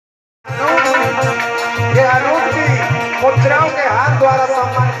ये अनूप जी मुद्राओं के हाथ द्वारा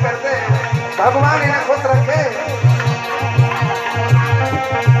सम्मानित करते हैं। भगवान इन्हें खुश रखे।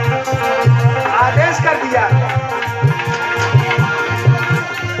 आदेश कर दिया।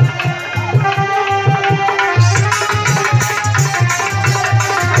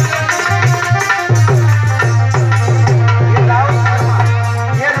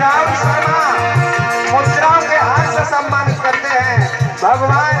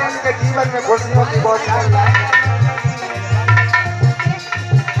 भगवान इनके जीवन में खुशियों की बौछार लाए।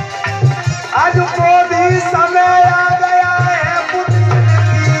 आज वो भी समय आ गया है, पुत्र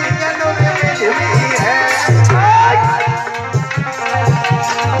की जन्म में है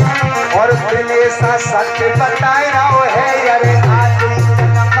और दिनेश सत्य बताए रहा है। अरे आज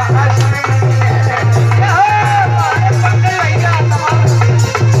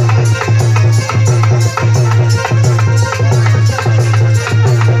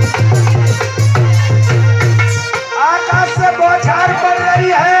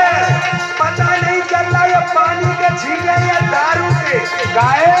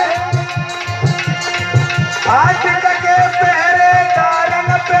गाय आज के पहरे कारण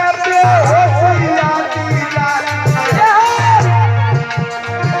पे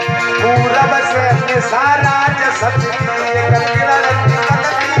पूरब से सारा जसत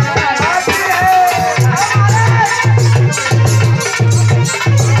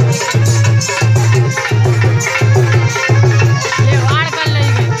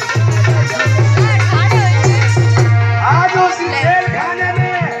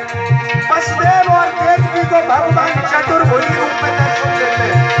भगवान चतुर्भुज रूप में दर्शन देते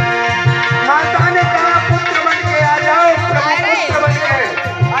हैं। माता ने कहा पुत्र बन के आ जाओ, प्रभु पुत्र बन के।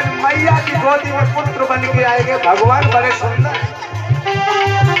 आज मैया की गोदी में पुत्र बन के आएंगे भगवान। बड़े सुंदर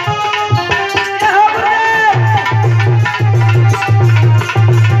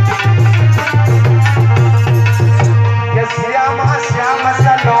ये श्यामा श्याम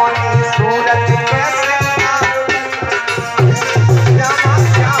सलोनी सूरज कैसे श्यामा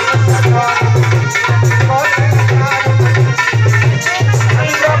श्याम सलोनी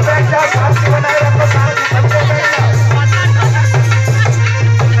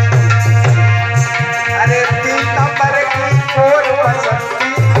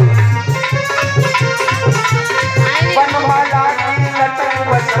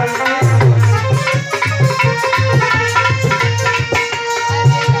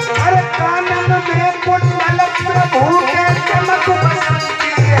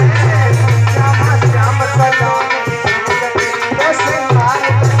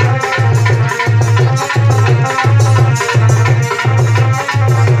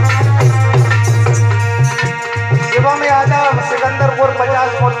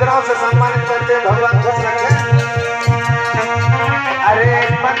मुद्राओं से सम्मानित करते हैं। भगवान खुश रखे। अरे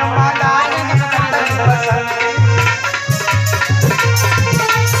मनमाला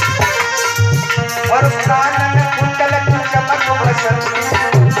और कानन कुंडल की चमक बसंती।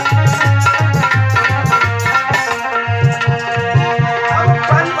 अब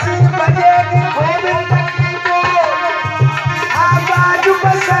बंसी बजेगी गोविंद की तो आवाज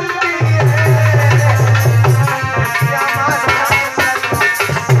बसंती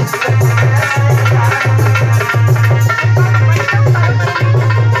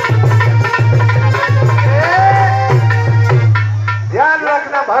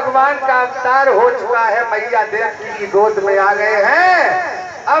भगवान का अवतार हो चुका है। मैया देवकी की गोद में आ गए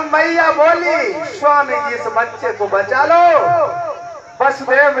हैं। अब मैया बोली स्वामी जी इस बच्चे को बचा लो।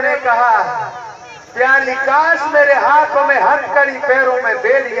 वसुदेव ने कहा प्यारी काश मेरे हाथों में हथकड़ी पैरों में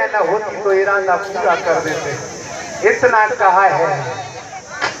बेड़ियां न होती तो इरादा पूरा कर देते। इतना कहा है।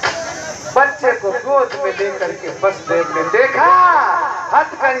 बच्चे को गोद में लेकर के वसुदेव ने देखा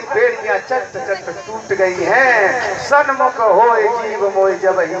हथकड़ी बेड़ियां चट चट टूट गई हैं। सन्मुख होए जीव मोय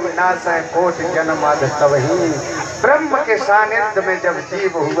जब ही नासै कोट जन्म तब ही। ब्रह्म के सानिध्य में जब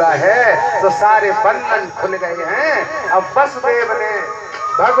जीव हुआ है तो सारे बंधन खुल गए हैं। अब वसुदेव ने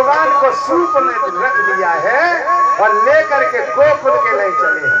भगवान को सूप में रख लिया है और लेकर के गोकुल के ले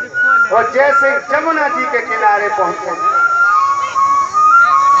चले हैं। और जैसे जमुना जी के किनारे पहुंचे,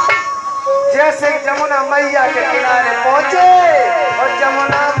 जैसे जमुना मैया के किनारे पहुंचे और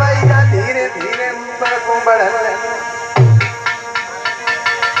जमुना मैया धीरे धीरे ऊपर को बढ़ने